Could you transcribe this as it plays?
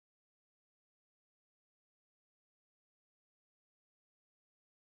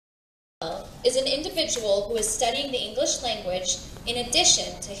is an individual who is studying the English language in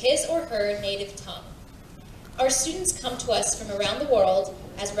addition to his or her native tongue. Our students come to us from around the world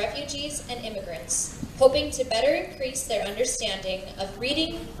as refugees and immigrants, hoping to better increase their understanding of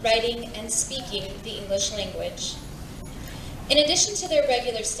reading, writing, and speaking the English language. In addition to their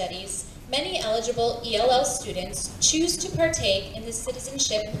regular studies, many eligible ELL students choose to partake in the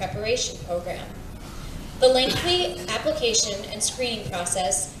Citizenship Preparation Program. The lengthy application and screening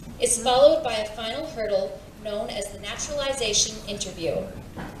process is followed by a final hurdle known as the naturalization interview,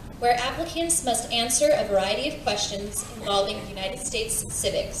 where applicants must answer a variety of questions involving United States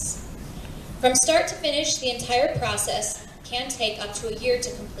civics. From start to finish, the entire process can take up to a year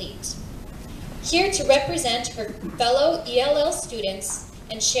to complete. Here to represent her fellow ELL students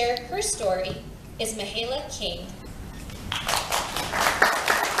and share her story is Mihaela King.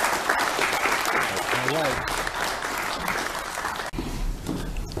 All right.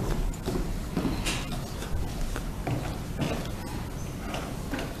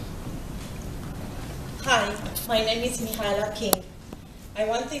 Hi, my name is Mihaela King. I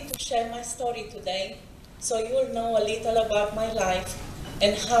wanted to share my story today so you'll know a little about my life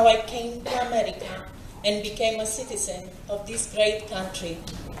and how I came to America and became a citizen of this great country.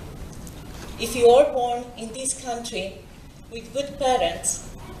 If you are born in this country with good parents,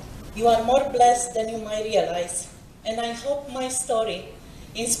 you are more blessed than you might realize, and I hope my story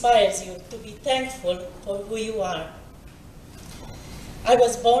inspires you to be thankful for who you are. I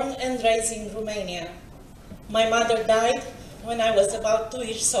was born and raised in Romania. My mother died when I was about 2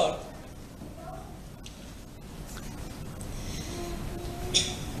 years old.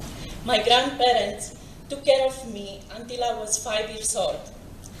 My grandparents took care of me until I was 5 years old.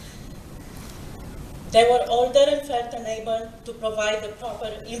 They were older and felt unable to provide the proper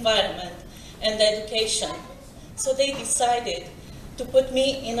environment and education, so they decided to put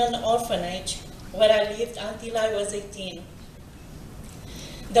me in an orphanage where I lived until I was 18.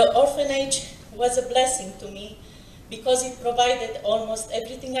 The orphanage was a blessing to me because it provided almost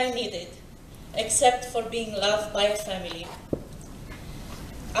everything I needed, except for being loved by a family.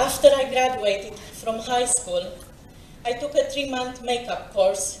 After I graduated from high school, I took a 3-month makeup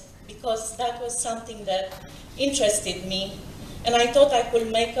course because that was something that interested me, and I thought I could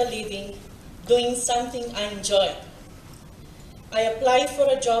make a living doing something I enjoyed. I applied for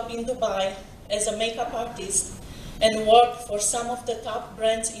a job in Dubai as a makeup artist and worked for some of the top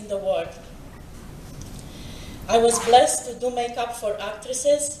brands in the world. I was blessed to do makeup for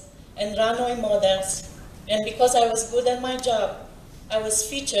actresses and runway models, and because I was good at my job, I was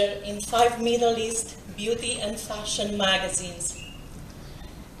featured in 5 Middle East beauty and fashion magazines.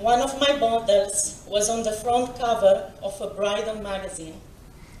 One of my models was on the front cover of a bridal magazine.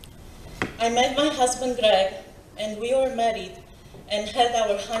 I met my husband Greg, and we were married and had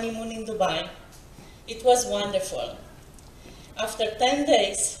our honeymoon in Dubai. It was wonderful. After 10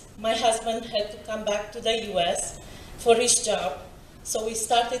 days, my husband had to come back to the US for his job, so we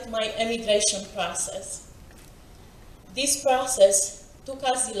started my immigration process. This process took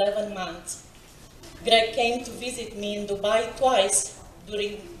us 11 months. Greg came to visit me in Dubai twice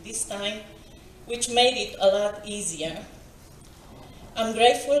during this time, which made it a lot easier. I'm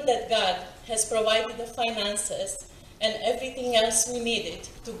grateful that God has provided the finances and everything else we needed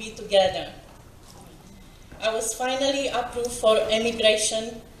to be together. I was finally approved for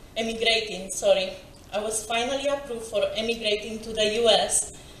emigrating to the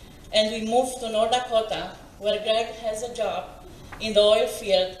US, and we moved to North Dakota, where Greg has a job in the oil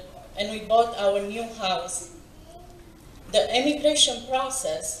field, and we bought our new house. The immigration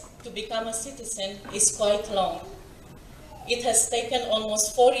process to become a citizen is quite long. It has taken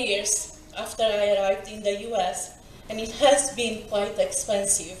almost 4 years after I arrived in the US, and it has been quite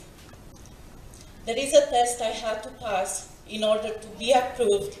expensive. There is a test I had to pass in order to be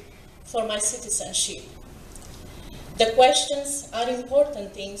approved for my citizenship. The questions are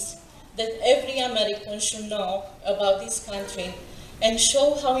important things that every American should know about this country and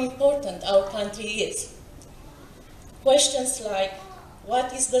show how important our country is. Questions like,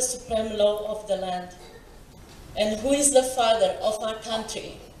 what is the supreme law of the land? And who is the father of our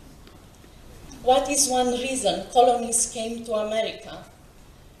country? What is one reason colonists came to America?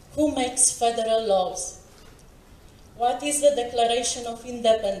 Who makes federal laws? What is the Declaration of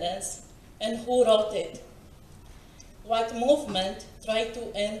Independence and who wrote it? What movement tried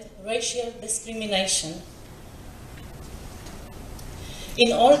to end racial discrimination?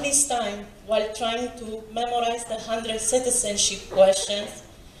 In all this time, while trying to memorize the 100 citizenship questions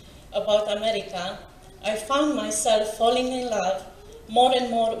about America, I found myself falling in love more and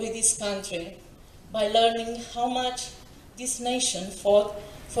more with this country by learning how much this nation fought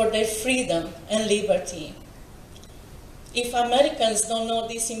for their freedom and liberty. If Americans don't know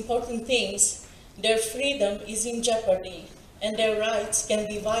these important things, their freedom is in jeopardy and their rights can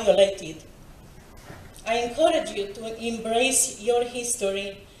be violated. I encourage you to embrace your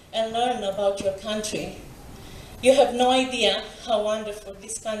history and learn about your country. You have no idea how wonderful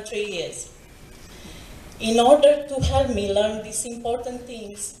this country is. In order to help me learn these important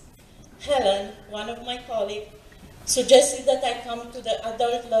things, Helen, one of my colleagues, suggested that I come to the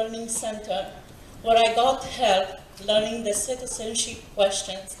Adult Learning Center, where I got help learning the citizenship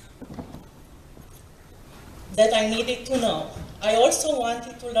questions that I needed to know. I also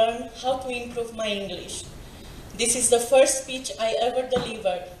wanted to learn how to improve my English. This is the first speech I ever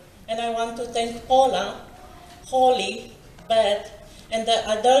delivered, and I want to thank Paula, Holly, Beth, and the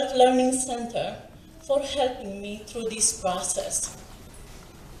Adult Learning Center for helping me through this process.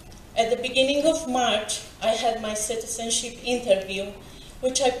 At the beginning of March, I had my citizenship interview,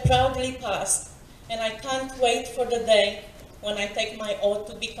 which I proudly passed, and I can't wait for the day when I take my oath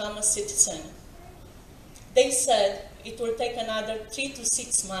to become a citizen. They said it will take another 3 to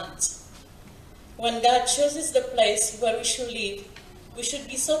 6 months. When God chooses the place where we should live, we should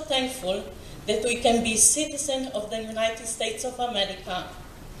be so thankful that we can be citizens of the United States of America.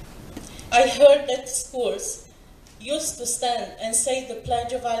 I heard that schools used to stand and say the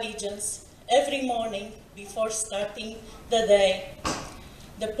Pledge of Allegiance every morning before starting the day.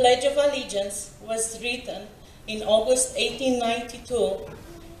 The Pledge of Allegiance was written in August 1892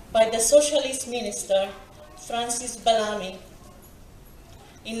 by the socialist minister Francis Bellamy.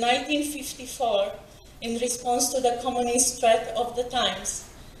 In 1954, in response to the communist threat of the times,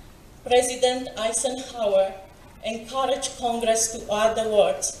 President Eisenhower encouraged Congress to add the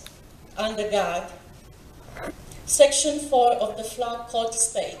words, "under God." Section 4 of the flag code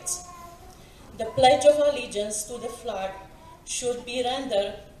states, "The Pledge of Allegiance to the flag should be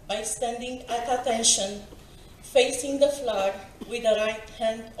rendered by standing at attention, facing the flag with the right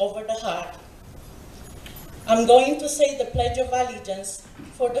hand over the heart." I'm going to say the Pledge of Allegiance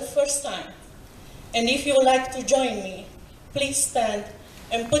for the first time, and if you would like to join me, please stand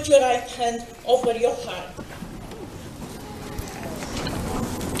and put your right hand over your heart.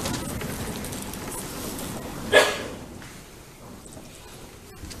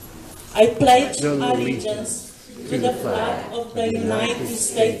 I pledge allegiance to the flag of the United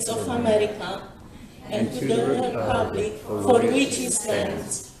States of America and to the republic for which it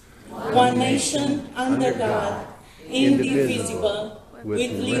stands, one nation under God, indivisible,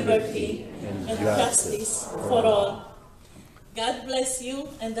 with liberty and justice for all. God bless you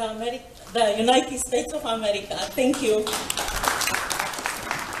and the United States of America. Thank you.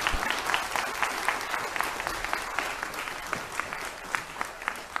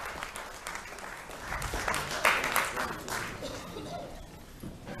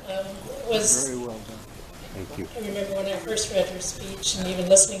 Very well done. Thank you. I remember when I first read her speech, and even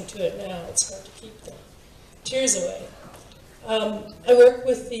listening to it now, it's hard to keep the tears away. I work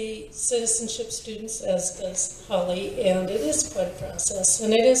with the citizenship students, as does Holly, and it is quite a process,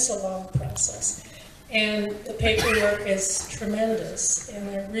 and it is a long process. And the paperwork is tremendous, and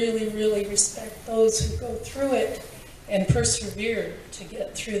I really, really respect those who go through it and persevere to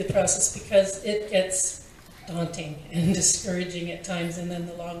get through the process, because it gets daunting and discouraging at times, and then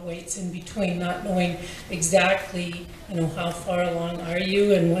the long waits in between, not knowing exactly, how far along are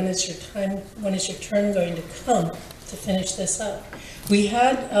you and when is your turn going to come to finish this up. We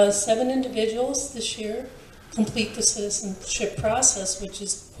had 7 individuals this year complete the citizenship process, which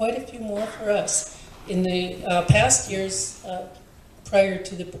is quite a few more for us. In the past years, prior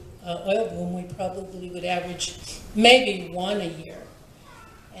to the oil boom, we probably would average maybe 1 a year.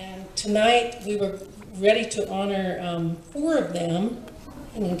 And tonight we were ready to honor 4 of them,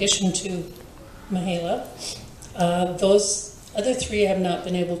 in addition to Mihaela. Those other 3 have not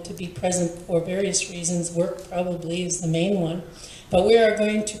been able to be present for various reasons. Work probably is the main one. But we are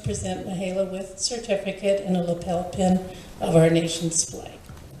going to present Mihaela with a certificate and a lapel pin of our nation's flag.